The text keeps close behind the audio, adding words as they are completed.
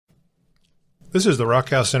This is the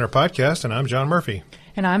Rock House Center podcast, and I'm John Murphy.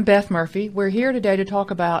 And I'm Beth Murphy. We're here today to talk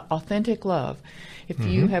about authentic love. If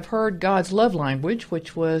you have heard God's love language,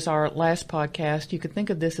 which was our last podcast, you could think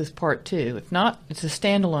of this as part 2. If not, it's a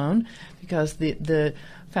standalone because the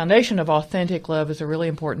foundation of authentic love is a really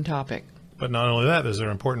important topic. But not only that, there's an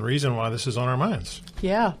important reason why this is on our minds.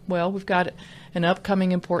 Yeah, well, we've got an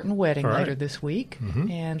upcoming important wedding later this week.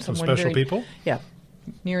 And some special people? Yeah,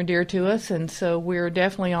 near and dear to us. And so we're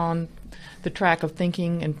definitely on the track of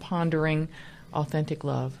thinking and pondering authentic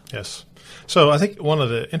love. Yes. So I think one of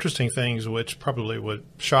the interesting things, which probably would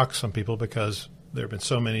shock some people because there have been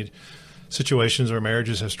so many situations where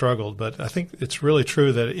marriages have struggled, but I think it's really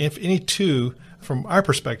true that if any two, from our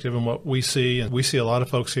perspective and what we see, and we see a lot of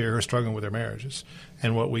folks here who are struggling with their marriages,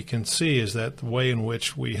 and what we can see is that the way in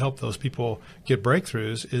which we help those people get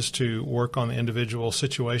breakthroughs is to work on the individual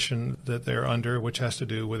situation that they're under, which has to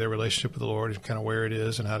do with their relationship with the Lord and kind of where it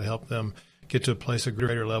is and how to help them get to a place of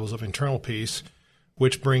greater levels of internal peace,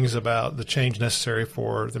 which brings about the change necessary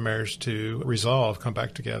for the marriage to resolve, come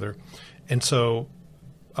back together. And so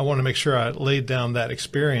I want to make sure I laid down that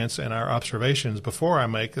experience and our observations before I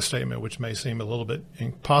make a statement which may seem a little bit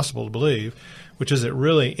impossible to believe, which is that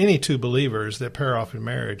really any two believers that pair off in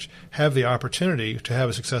marriage have the opportunity to have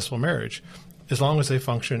a successful marriage as long as they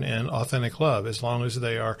function in authentic love, as long as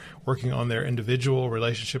they are working on their individual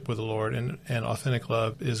relationship with the Lord, and authentic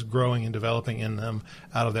love is growing and developing in them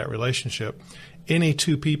out of that relationship. Any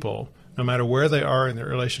two people, no matter where they are in their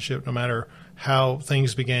relationship, no matter how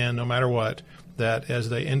things began, no matter what, that as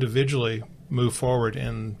they individually move forward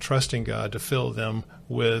in trusting God to fill them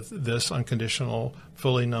with this unconditional,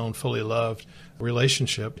 fully known, fully loved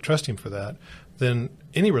relationship, trust Him for that, then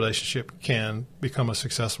any relationship can become a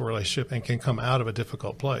successful relationship and can come out of a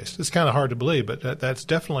difficult place. It's kind of hard to believe, but that's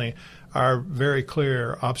definitely our very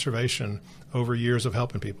clear observation over years of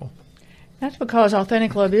helping people. That's because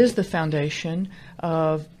authentic love is the foundation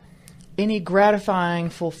of any gratifying,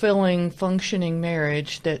 fulfilling, functioning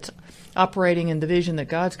marriage that's operating in the vision that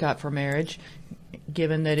God's got for marriage,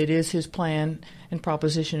 given that it is His plan and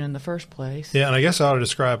proposition in the first place. Yeah, and I guess I ought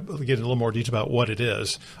to get a little more detail about what it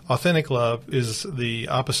is. Authentic love is the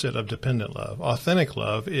opposite of dependent love. Authentic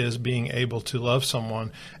love is being able to love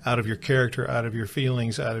someone out of your character, out of your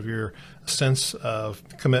feelings, out of your sense of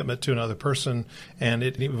commitment to another person, and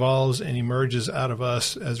it evolves and emerges out of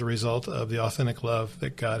us as a result of the authentic love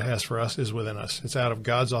that God has for us is within us. It's out of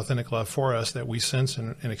God's authentic love for us that we sense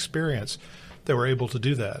and experience that we're able to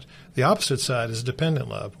do that. The opposite side is dependent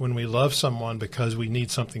love. When we love someone because we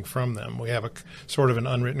need something from them, we have a sort of an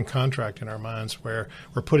unwritten contract in our minds where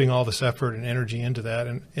we're putting all this effort and energy into that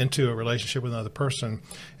and into a relationship with another person,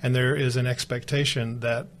 and there is an expectation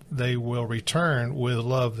that they will return with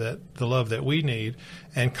the love that we need.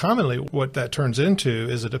 And commonly what that turns into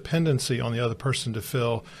is a dependency on the other person to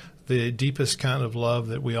fill the deepest kind of love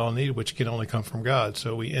that we all need, which can only come from God.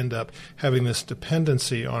 So we end up having this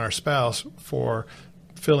dependency on our spouse for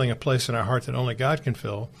filling a place in our heart that only God can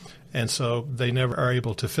fill, and so they never are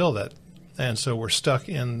able to fill that. And so we're stuck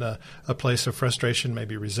in a place of frustration,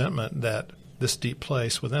 maybe resentment, that this deep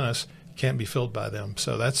place within us can't be filled by them.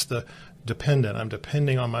 So that's the dependent. I'm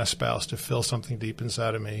depending on my spouse to fill something deep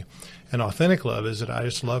inside of me. And authentic love is that I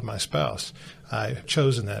just love my spouse. I've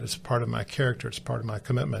chosen that. It's part of my character. It's part of my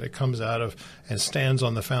commitment. It comes out of and stands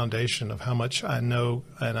on the foundation of how much I know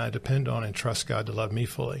and I depend on and trust God to love me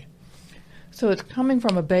fully. So it's coming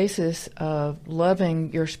from a basis of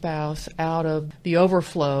loving your spouse out of the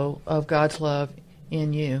overflow of God's love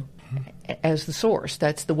in you as the source.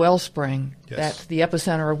 That's the wellspring. Yes. That's the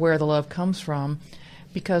epicenter of where the love comes from,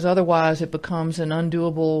 because otherwise it becomes an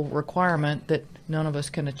undoable requirement that none of us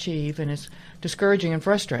can achieve, and it's discouraging and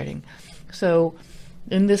frustrating. So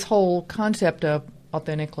in this whole concept of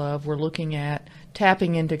authentic love, we're looking at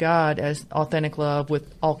tapping into God as authentic love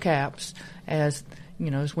with all caps, as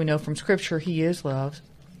as we know from Scripture, He is love,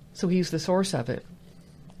 so He's the source of it.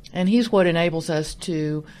 And He's what enables us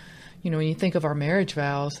to, when you think of our marriage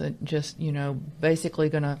vows, that just, basically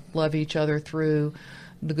going to love each other through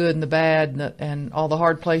the good and the bad and all the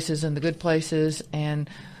hard places and the good places and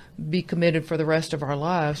be committed for the rest of our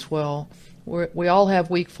lives. Well, we all have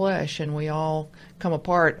weak flesh, and we all come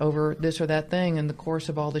apart over this or that thing in the course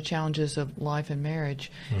of all the challenges of life and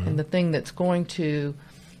marriage. And the thing that's going to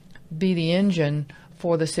be the engine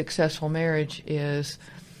for the successful marriage is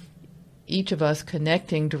each of us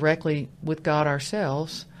connecting directly with God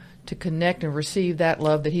ourselves to connect and receive that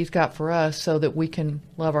love that He's got for us so that we can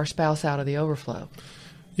love our spouse out of the overflow.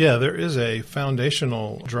 Yeah, there is a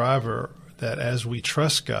foundational driver that as we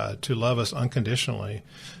trust God to love us unconditionally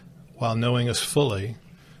while knowing us fully,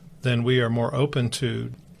 then we are more open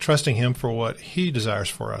to trusting Him for what He desires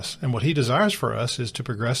for us. And what He desires for us is to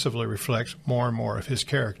progressively reflect more and more of His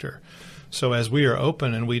character. So as we are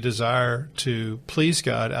open and we desire to please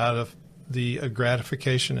God out of the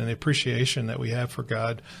gratification and the appreciation that we have for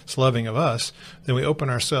God's loving of us, then we open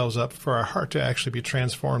ourselves up for our heart to actually be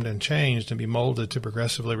transformed and changed and be molded to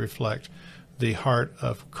progressively reflect the heart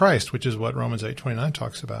of Christ, which is what Romans 8:29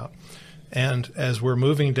 talks about. And as we're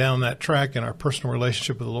moving down that track in our personal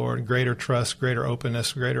relationship with the Lord, greater trust, greater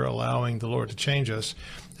openness, greater allowing the Lord to change us,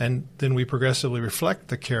 and then we progressively reflect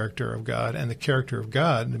the character of God. And the character of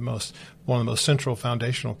God, one of the most central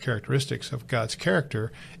foundational characteristics of God's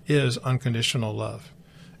character is unconditional love.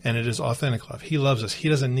 And it is authentic love. He loves us. He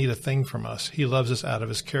doesn't need a thing from us. He loves us out of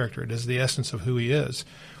His character. It is the essence of who He is.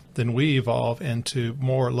 Then we evolve into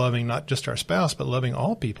more loving not just our spouse, but loving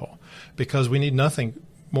all people, because we need nothing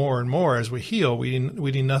more and more as we heal. We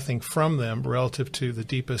need nothing from them relative to the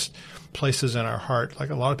deepest places in our heart. Like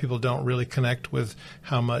a lot of people don't really connect with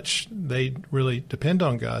how much they really depend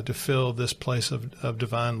on God to fill this place of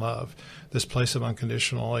divine love, this place of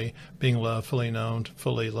unconditionally being loved, fully known,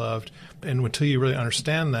 fully loved. And until you really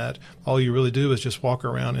understand that, all you really do is just walk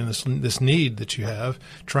around in this need that you have,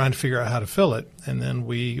 trying to figure out how to fill it. And then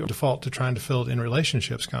we default to trying to fill it in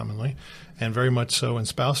relationships commonly, and very much so in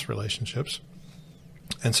spouse relationships.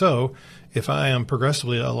 And so, if I am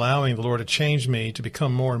progressively allowing the Lord to change me to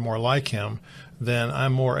become more and more like Him, then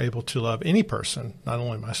I'm more able to love any person, not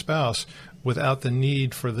only my spouse, without the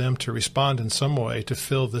need for them to respond in some way to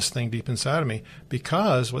fill this thing deep inside of me.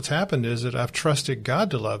 Because what's happened is that I've trusted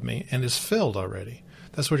God to love me and is filled already.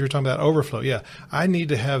 That's what you're talking about, overflow. Yeah, I need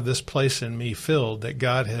to have this place in me filled that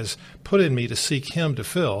God has put in me to seek Him to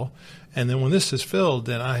fill. And then when this is filled,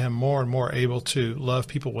 then I am more and more able to love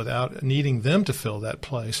people without needing them to fill that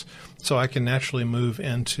place. So I can naturally move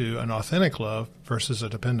into an authentic love versus a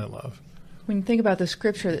dependent love. When you think about the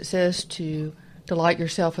scripture that says to delight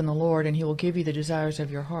yourself in the Lord and He will give you the desires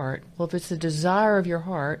of your heart. Well, if it's the desire of your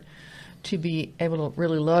heart to be able to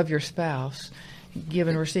really love your spouse, give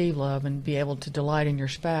and receive love, and be able to delight in your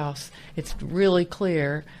spouse, it's really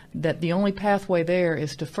clear that the only pathway there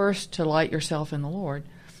is to first delight yourself in the Lord.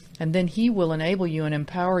 And then He will enable you and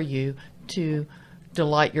empower you to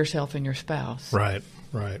delight yourself in your spouse. Right,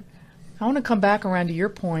 right. I want to come back around to your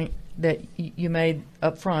point that you made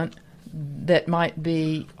up front that might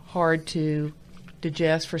be hard to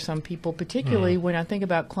digest for some people, particularly when I think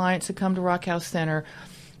about clients that come to Rock House Center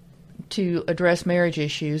to address marriage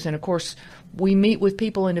issues. And, of course, we meet with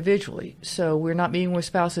people individually. So we're not meeting with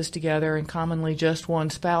spouses together, and commonly just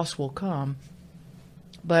one spouse will come.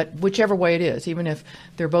 But whichever way it is, even if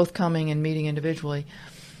they're both coming and meeting individually,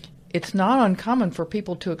 it's not uncommon for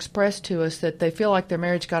people to express to us that they feel like their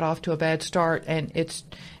marriage got off to a bad start and it's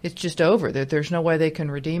just over, that there's no way they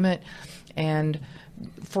can redeem it. And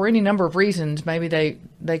for any number of reasons, maybe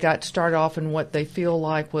they got started off in what they feel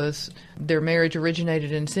like was their marriage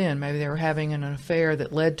originated in sin. Maybe they were having an affair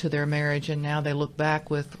that led to their marriage, and now they look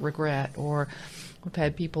back with regret. Or we've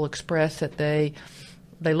had people express that they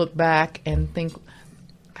look back and think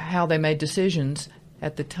how they made decisions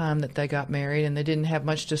at the time that they got married, and they didn't have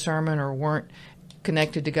much discernment or weren't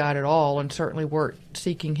connected to God at all, and certainly weren't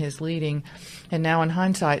seeking His leading. And now in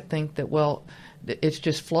hindsight think that, well, it's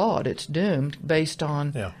just flawed, it's doomed based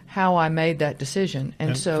on how I made that decision.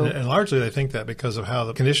 And largely they think that because of how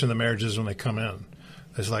the condition of the marriage is when they come in.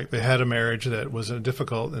 It's like they had a marriage that was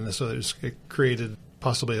difficult, and so it created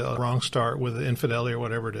possibly a wrong start with infidelity or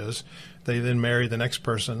whatever it is. They then marry the next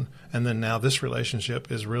person, and then now this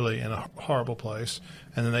relationship is really in a horrible place.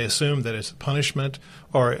 And then they assume that it's punishment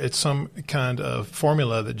or it's some kind of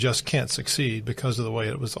formula that just can't succeed because of the way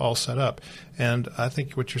it was all set up. And I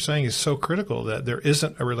think what you're saying is so critical, that there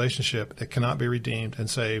isn't a relationship that cannot be redeemed and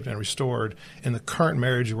saved and restored in the current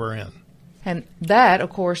marriage we're in. And that, of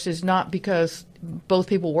course, is not because both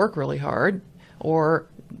people work really hard or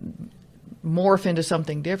morph into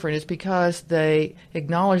something different. It's because they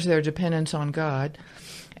acknowledge their dependence on God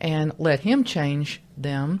and let Him change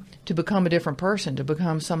them to become a different person, to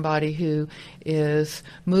become somebody who is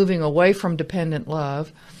moving away from dependent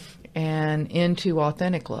love and into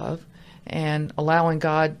authentic love, and allowing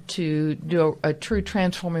God to do a true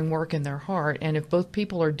transforming work in their heart. And if both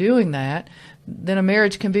people are doing that, then a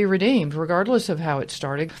marriage can be redeemed, regardless of how it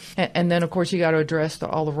started. And then, of course, you got to address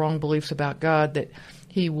all the wrong beliefs about God, that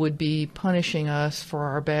He would be punishing us for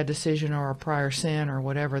our bad decision or our prior sin or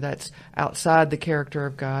whatever. That's outside the character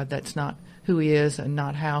of God. That's not who He is and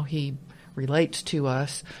not how He relates to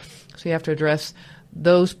us. So you have to address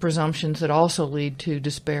those presumptions that also lead to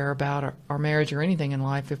despair about our marriage or anything in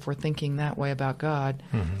life if we're thinking that way about God.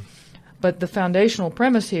 Mm-hmm. But the foundational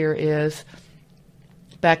premise here is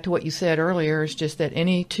back to what you said earlier, is just that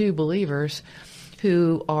any two believers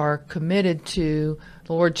who are committed to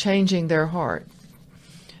the Lord changing their heart,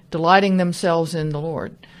 delighting themselves in the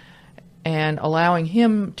Lord, and allowing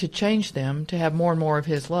Him to change them to have more and more of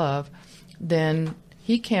His love, then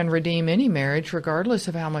He can redeem any marriage regardless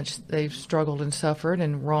of how much they've struggled and suffered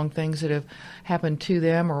and wrong things that have happened to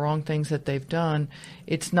them or wrong things that they've done.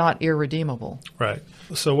 It's not irredeemable. Right.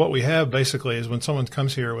 So what we have basically is when someone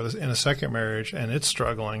comes here in a second marriage and it's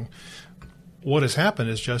struggling, what has happened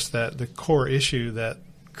is just that the core issue that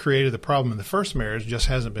created the problem in the first marriage just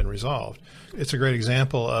hasn't been resolved. It's a great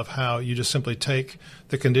example of how you just simply take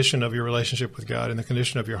the condition of your relationship with God and the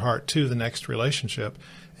condition of your heart to the next relationship,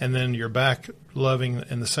 and then you're back loving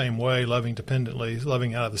in the same way, loving dependently,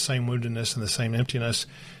 loving out of the same woundedness and the same emptiness.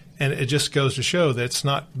 And it just goes to show that it's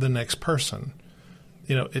not the next person.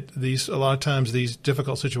 You know, a lot of times these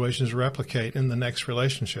difficult situations replicate in the next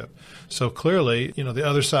relationship. So clearly, you know, the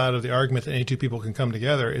other side of the argument that any two people can come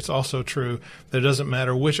together, it's also true that it doesn't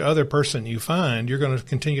matter which other person you find, you're going to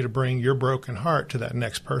continue to bring your broken heart to that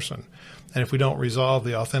next person. And if we don't resolve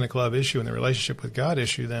the authentic love issue and the relationship with God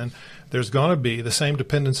issue, then there's going to be the same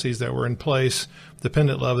dependencies that were in place.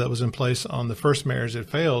 Dependent love that was in place on the first marriage that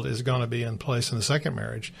failed is going to be in place in the second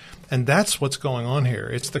marriage. And that's what's going on here.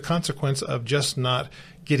 It's the consequence of just not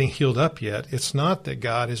getting healed up yet. It's not that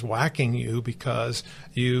God is whacking you because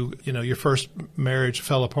your first marriage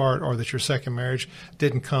fell apart or that your second marriage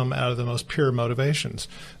didn't come out of the most pure motivations.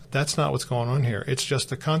 That's not what's going on here. It's just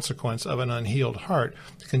the consequence of an unhealed heart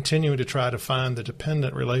continuing to try to find the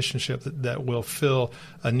dependent relationship that will fill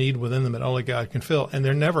a need within them that only God can fill. And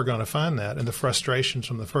they're never going to find that. And the frustrations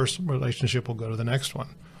from the first relationship will go to the next one,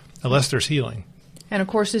 unless there's healing. And, of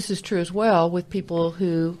course, this is true as well with people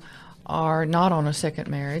who are not on a second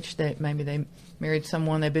marriage. Maybe they married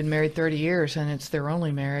someone, they've been married 30 years, and it's their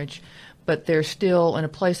only marriage. But they're still in a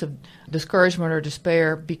place of discouragement or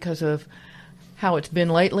despair because of how it's been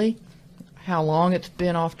lately, how long it's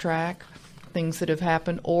been off track, things that have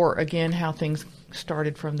happened, or, again, how things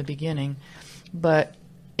started from the beginning. But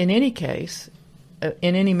in any case,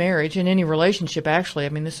 in any marriage, in any relationship, actually, I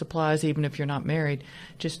mean, this applies even if you're not married,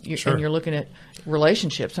 Sure. And you're looking at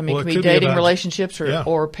relationships. I mean, Well, it could be dating relationships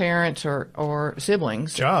or parents or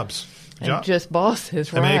siblings. Jobs. And just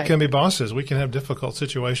bosses, right? I mean, it can be bosses. We can have difficult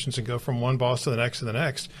situations and go from one boss to the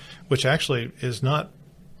next, which actually is not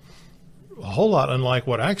a whole lot unlike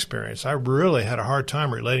what I experienced. I really had a hard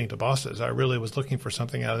time relating to bosses. I really was looking for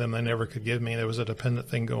something out of them they never could give me. There was a dependent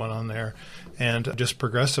thing going on there. And just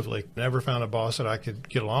progressively never found a boss that I could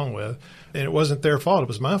get along with. And it wasn't their fault. It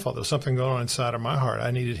was my fault. There was something going on inside of my heart. I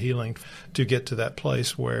needed healing to get to that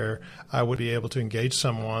place where I would be able to engage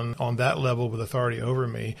someone on that level with authority over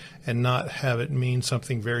me and not have it mean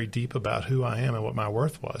something very deep about who I am and what my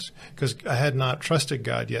worth was. Because I had not trusted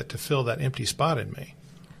God yet to fill that empty spot in me.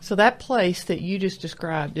 So that place that you just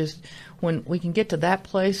described is when we can get to that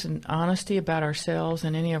place in honesty about ourselves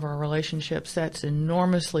and any of our relationships, that's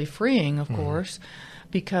enormously freeing, of course,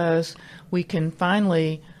 because we can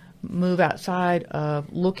finally move outside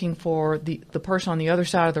of looking for the person on the other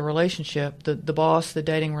side of the relationship, the boss, the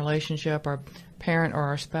dating relationship, our parent or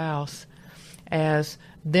our spouse, as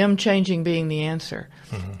them changing being the answer.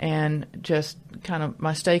 And just kind of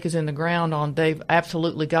my stake is in the ground on they've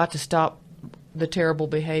absolutely got to stop the terrible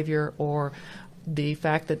behavior or the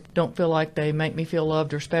fact that don't feel like they make me feel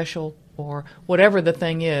loved or special or whatever the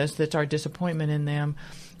thing is that's our disappointment in them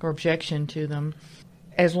or objection to them.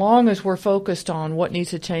 As long as we're focused on what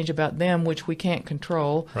needs to change about them, which we can't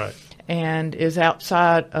control, right, and is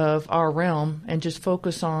outside of our realm, and just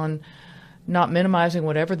focus on not minimizing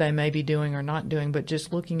whatever they may be doing or not doing, but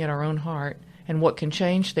just looking at our own heart and what can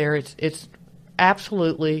change there, it's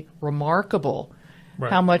absolutely remarkable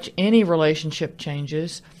how much any relationship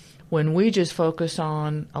changes when we just focus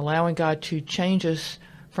on allowing God to change us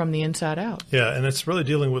from the inside out. Yeah, and it's really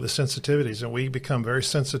dealing with the sensitivities, and we become very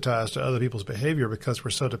sensitized to other people's behavior because we're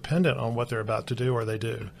so dependent on what they're about to do or they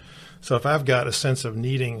do. So if I've got a sense of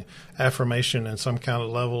needing affirmation and some kind of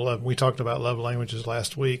level we talked about love languages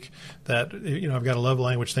last week, that, I've got a love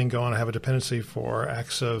language thing going, I have a dependency for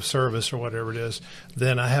acts of service or whatever it is,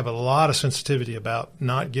 then I have a lot of sensitivity about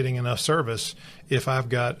not getting enough service if I've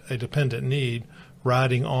got a dependent need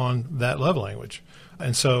riding on that love language.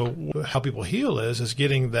 And so how people heal is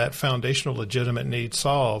getting that foundational legitimate need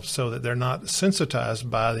solved so that they're not sensitized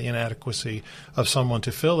by the inadequacy of someone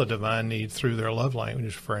to fill a divine need through their love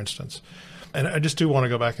language, for instance. And I just do want to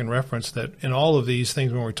go back and reference that in all of these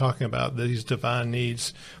things, when we're talking about these divine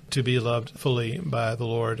needs to be loved fully by the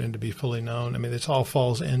Lord and to be fully known, I mean, this all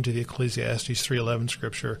falls into the Ecclesiastes 3:11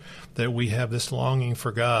 scripture, that we have this longing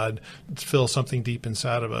for God to fill something deep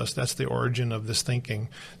inside of us. That's the origin of this thinking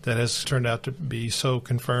that has turned out to be so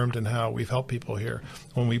confirmed in how we've helped people here.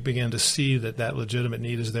 When we begin to see that that legitimate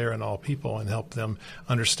need is there in all people and help them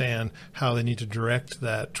understand how they need to direct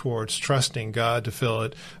that towards trusting God to fill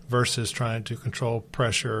it versus trying to control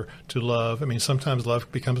pressure to love. I mean, sometimes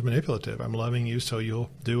love becomes manipulative. I'm loving you, so you'll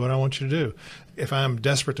do what I want you to do. If I'm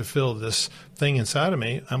desperate to fill this thing inside of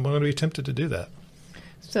me, I'm going to be tempted to do that.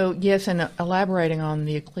 So, yes, and elaborating on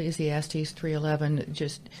the Ecclesiastes 3:11,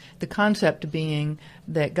 just the concept being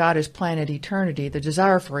that God has planted eternity, the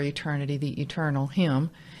desire for eternity, the eternal Him,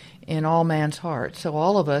 in all man's heart. So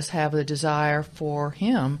all of us have the desire for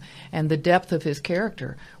Him and the depth of His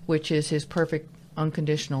character, which is His perfect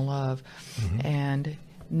unconditional love. Mm-hmm. And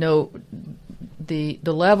the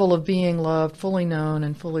level of being loved, fully known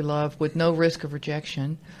and fully loved with no risk of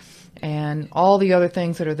rejection, and all the other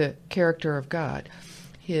things that are the character of God.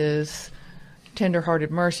 His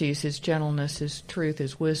tender-hearted mercies, His gentleness, His truth,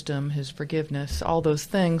 His wisdom, His forgiveness, all those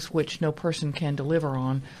things which no person can deliver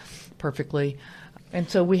on perfectly. And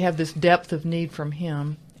so we have this depth of need from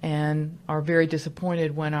Him and are very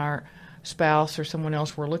disappointed when our spouse or someone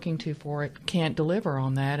else we're looking to for it can't deliver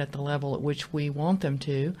on that at the level at which we want them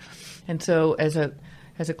to. And so as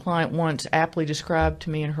a client once aptly described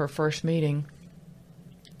to me in her first meeting,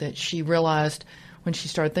 that she realized when she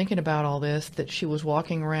started thinking about all this that she was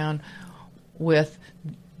walking around with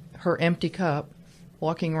her empty cup,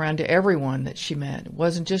 walking around to everyone that she met. It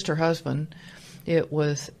wasn't just her husband. It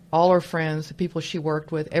was all her friends, the people she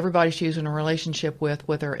worked with, everybody she was in a relationship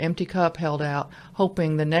with her empty cup held out,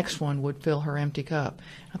 hoping the next one would fill her empty cup.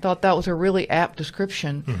 I thought that was a really apt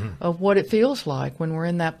description of what it feels like when we're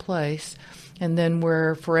in that place, and then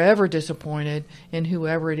we're forever disappointed in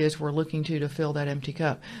whoever it is we're looking to fill that empty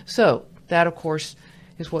cup. So that, of course,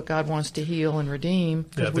 is what God wants to heal and redeem.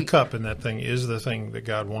 Yeah, the cup in that thing is the thing that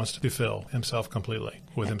God wants to fill Himself completely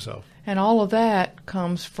with Himself. And all of that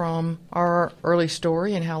comes from our early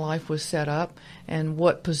story and how life was set up and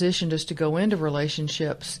what positioned us to go into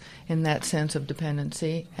relationships in that sense of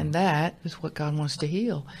dependency. And that is what God wants to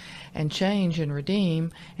heal and change and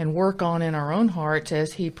redeem and work on in our own hearts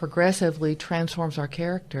as He progressively transforms our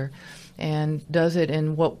character and does it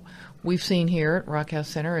in what we've seen here at Rock House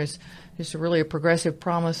Center is really a progressive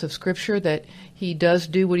promise of Scripture that He does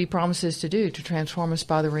do what He promises to do, to transform us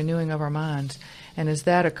by the renewing of our minds. And as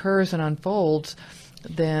that occurs and unfolds,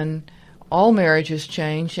 then all marriages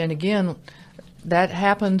change. And again, that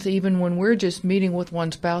happens even when we're just meeting with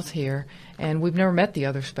one spouse here and we've never met the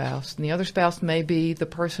other spouse. And the other spouse may be the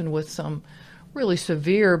person with some really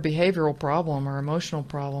severe behavioral problem or emotional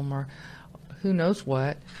problem or who knows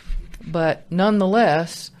what. But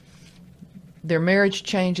nonetheless, their marriage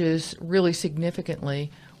changes really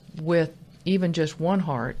significantly with even just one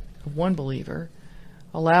heart of one believer,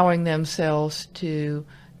 allowing themselves to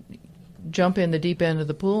jump in the deep end of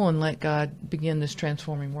the pool and let God begin this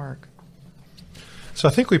transforming work. So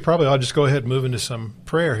I think we probably ought to just go ahead and move into some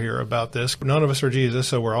prayer here about this. None of us are Jesus,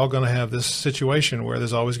 so we're all going to have this situation where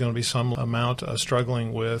there's always going to be some amount of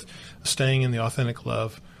struggling with staying in the authentic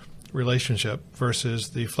love relationship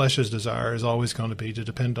versus the flesh's desire is always going to be to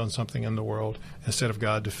depend on something in the world instead of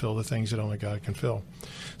God to fill the things that only God can fill.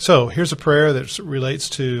 So here's a prayer that relates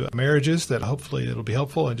to marriages that hopefully it'll be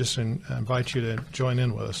helpful, and just invite you to join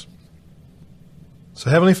in with us. So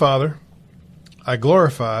Heavenly Father, I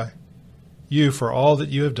glorify You for all that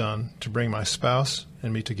You have done to bring my spouse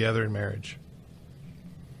and me together in marriage.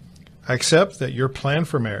 I accept that Your plan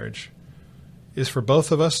for marriage is for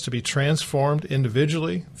both of us to be transformed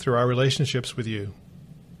individually through our relationships with You.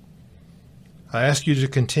 I ask You to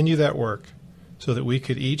continue that work so that we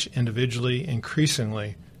could each individually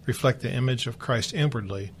increasingly reflect the image of Christ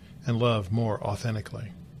inwardly and love more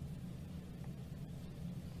authentically.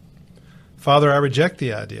 Father, I reject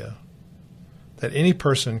the idea that any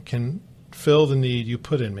person can fill the need You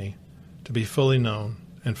put in me to be fully known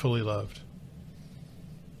and fully loved.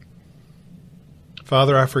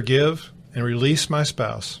 Father, I forgive and release my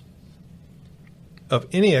spouse of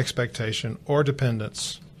any expectation or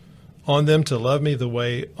dependence on them to love me the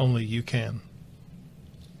way only You can.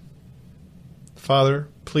 Father,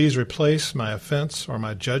 please replace my offense or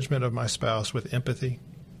my judgment of my spouse with empathy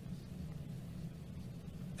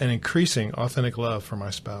and increasing authentic love for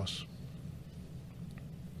my spouse.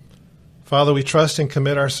 Father, we trust and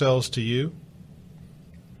commit ourselves to You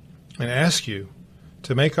and ask You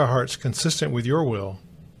to make our hearts consistent with Your will,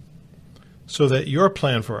 so that Your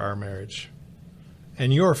plan for our marriage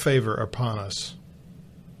and your favor upon us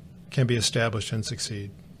can be established and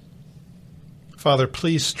succeed. Father,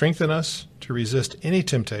 please strengthen us to resist any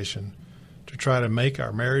temptation to try to make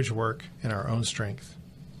our marriage work in our own strength.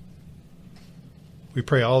 We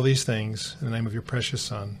pray all these things in the name of your precious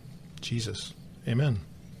Son, Jesus. Amen.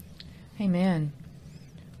 Amen.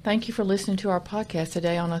 Thank you for listening to our podcast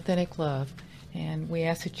today on Authentic Love. And we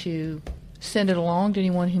ask that you send it along to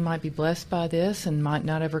anyone who might be blessed by this and might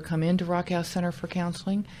not ever come into Rock House Center for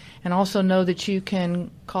counseling. And also know that you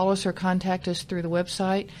can call us or contact us through the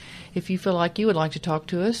website if you feel like you would like to talk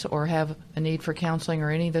to us or have a need for counseling or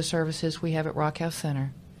any of the services we have at Rock House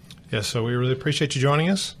Center. Yes, so we really appreciate you joining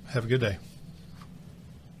us. Have a good day.